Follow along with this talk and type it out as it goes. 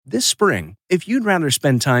This spring, if you'd rather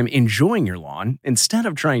spend time enjoying your lawn instead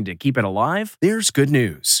of trying to keep it alive, there's good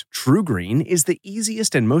news. True Green is the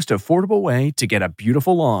easiest and most affordable way to get a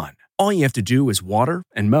beautiful lawn. All you have to do is water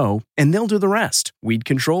and mow, and they'll do the rest. Weed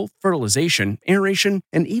control, fertilization, aeration,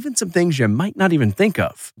 and even some things you might not even think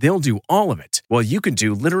of. They'll do all of it, while you can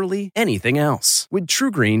do literally anything else. With True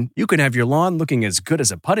Green, you can have your lawn looking as good as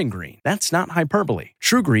a putting green. That's not hyperbole.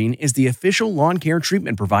 True Green is the official lawn care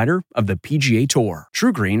treatment provider of the PGA Tour.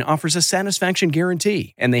 True Green offers a satisfaction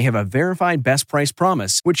guarantee, and they have a verified best price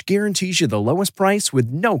promise, which guarantees you the lowest price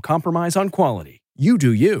with no compromise on quality. You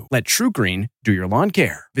do you. Let True Green do your lawn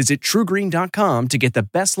care. Visit truegreen.com to get the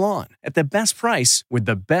best lawn at the best price with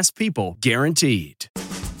the best people guaranteed.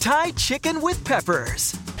 Thai chicken with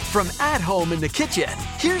peppers. From at home in the kitchen,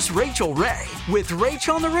 here's Rachael Ray with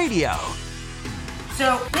Rach on the Radio.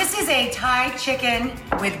 So this is a Thai chicken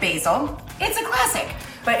with basil. It's a classic,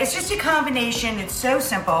 but it's just a combination, it's so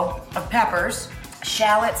simple, of peppers,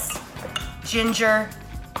 shallots, ginger,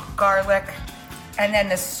 garlic, and then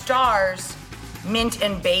the stars, mint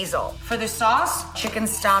and basil. For the sauce, chicken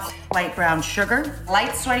stock, light brown sugar,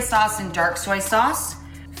 light soy sauce and dark soy sauce,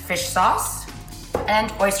 fish sauce,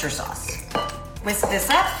 and oyster sauce. Whisk this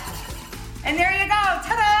up, and there you go,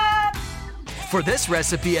 ta-da! For this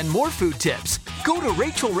recipe and more food tips, go to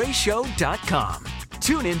RachelRayShow.com.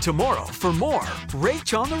 Tune in tomorrow for more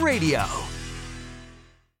Rach on the Radio.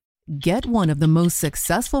 Get one of the most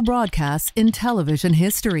successful broadcasts in television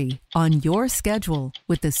history on your schedule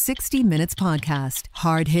with the 60 Minutes Podcast.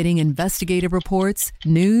 Hard-hitting investigative reports,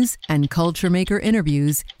 news, and culture maker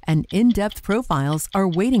interviews, and in-depth profiles are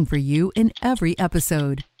waiting for you in every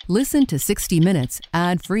episode. Listen to 60 Minutes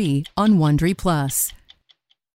ad-free on Wondery Plus.